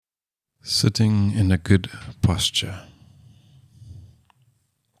Sitting in a good posture.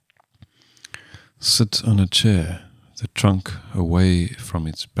 Sit on a chair, the trunk away from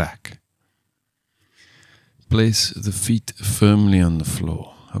its back. Place the feet firmly on the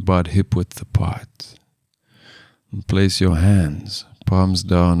floor, about hip width apart. And place your hands, palms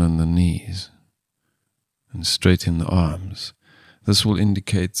down on the knees, and straighten the arms. This will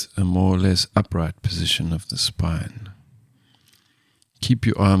indicate a more or less upright position of the spine. Keep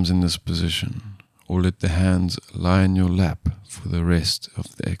your arms in this position, or let the hands lie in your lap for the rest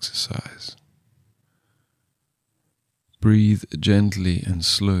of the exercise. Breathe gently and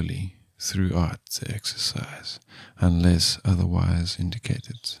slowly throughout the exercise, unless otherwise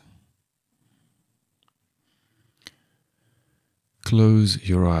indicated. Close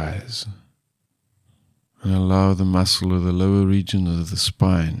your eyes and allow the muscle of the lower region of the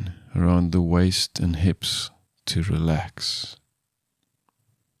spine around the waist and hips to relax.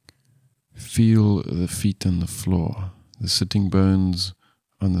 Feel the feet on the floor, the sitting bones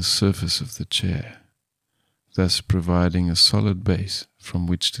on the surface of the chair, thus providing a solid base from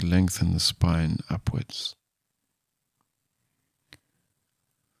which to lengthen the spine upwards.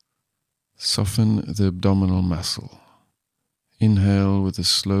 Soften the abdominal muscle. Inhale with a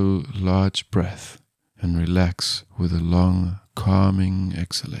slow, large breath and relax with a long, calming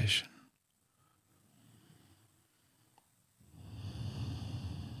exhalation.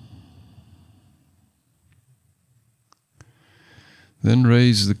 Then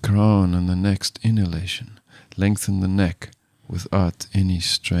raise the crown on the next inhalation. Lengthen the neck without any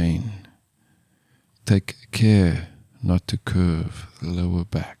strain. Take care not to curve the lower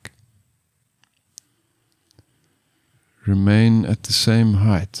back. Remain at the same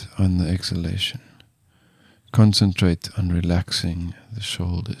height on the exhalation. Concentrate on relaxing the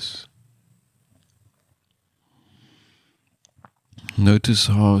shoulders. Notice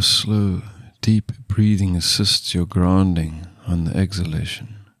how slow, deep breathing assists your grounding on the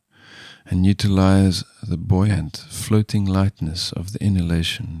exhalation, and utilize the buoyant, floating lightness of the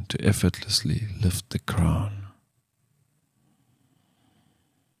inhalation to effortlessly lift the crown.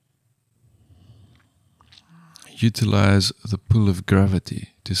 Utilize the pull of gravity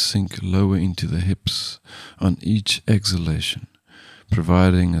to sink lower into the hips on each exhalation,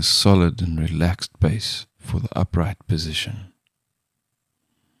 providing a solid and relaxed base for the upright position.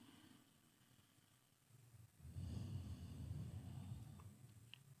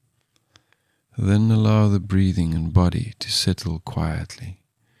 Then allow the breathing and body to settle quietly.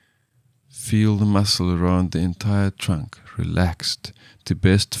 Feel the muscle around the entire trunk relaxed to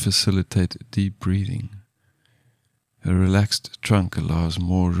best facilitate deep breathing. A relaxed trunk allows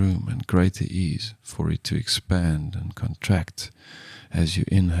more room and greater ease for it to expand and contract as you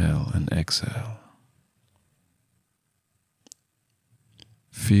inhale and exhale.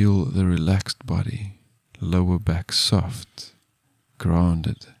 Feel the relaxed body, lower back soft,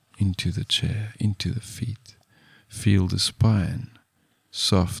 grounded into the chair, into the feet. Feel the spine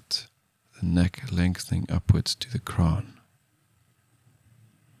soft, the neck lengthening upwards to the crown.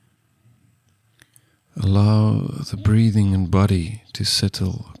 Allow the breathing and body to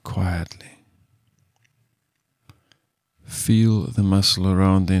settle quietly. Feel the muscle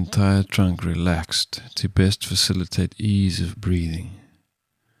around the entire trunk relaxed to best facilitate ease of breathing.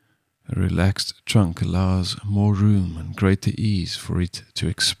 A relaxed trunk allows more room and greater ease for it to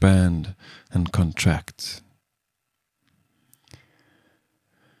expand and contract.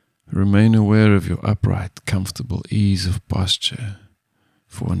 Remain aware of your upright, comfortable ease of posture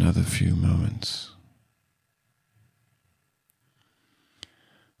for another few moments.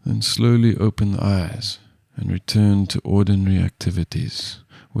 Then slowly open the eyes and return to ordinary activities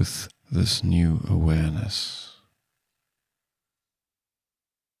with this new awareness.